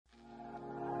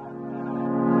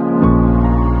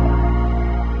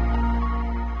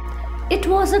It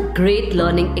was a great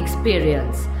learning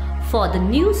experience for the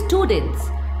new students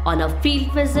on a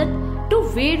field visit to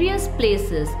various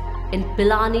places in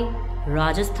Pilani,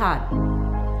 Rajasthan.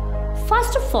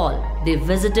 First of all, they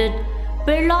visited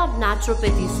Birla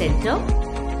Naturopathy Center,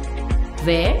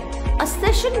 where a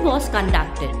session was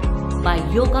conducted by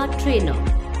yoga trainer.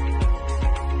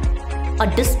 A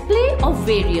display of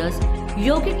various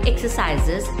yogic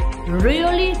exercises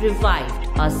really revived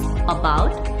us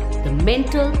about the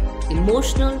mental,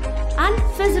 emotional and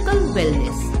physical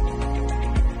wellness.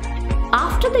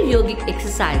 After the yogic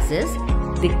exercises,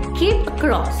 they came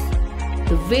across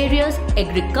the various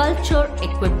agriculture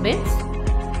equipments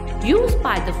used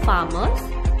by the farmers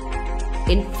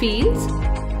in fields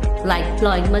like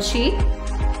plowing machine,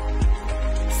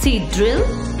 seed drill,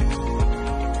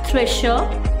 thresher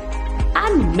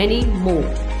and many more.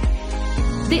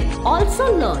 They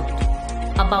also learned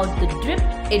about the drip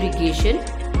irrigation,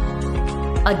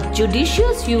 a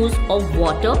judicious use of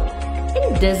water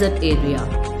in desert area.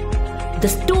 The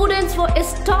students were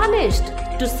astonished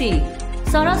to see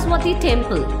Saraswati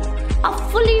Temple, a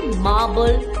fully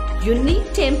marble,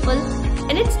 unique temple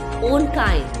in its own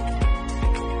kind.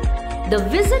 The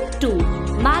visit to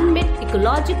man-made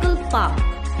ecological park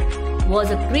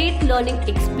was a great learning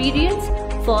experience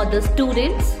for the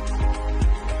students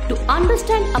to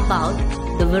understand about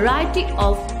the variety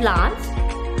of plants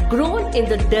grown in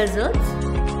the deserts.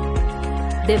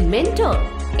 Their mentor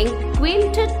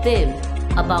acquainted them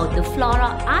about the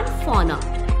flora and fauna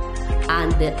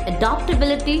and their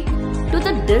adaptability to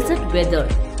the desert weather,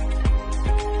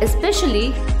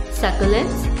 especially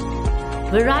succulents,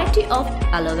 variety of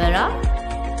aloe vera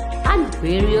and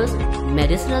various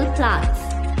medicinal plants.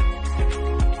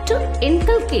 To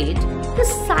inculcate the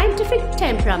scientific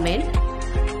temperament,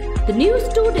 the new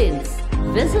students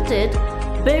visited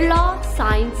Birla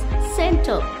Science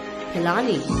Center,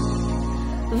 Pilani,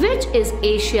 which is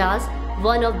Asia's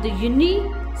one of the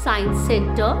unique science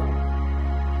center,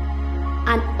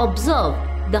 and observed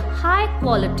the high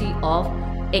quality of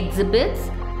exhibits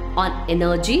on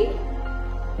energy,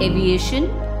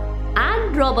 aviation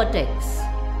and robotics.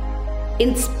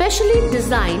 In specially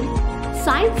designed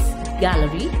science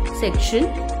gallery section,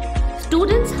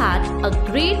 students had a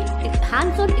great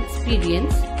hands-on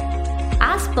experience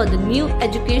as per the new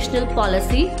educational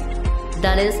policy,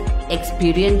 that is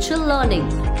experiential learning.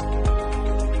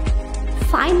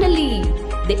 Finally,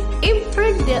 they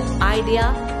imprint their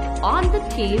idea on the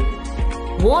theme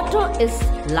 "Water is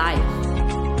life."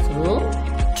 So,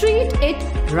 treat it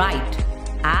right,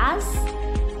 as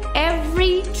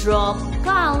every drop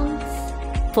counts.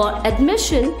 For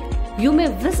admission, you may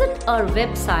visit our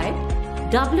website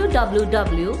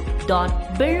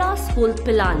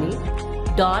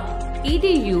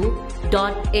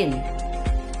www.birlaschoolpilani.edu.in,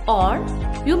 or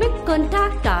you may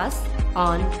contact us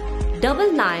on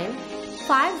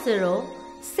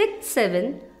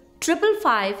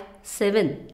 9950675557.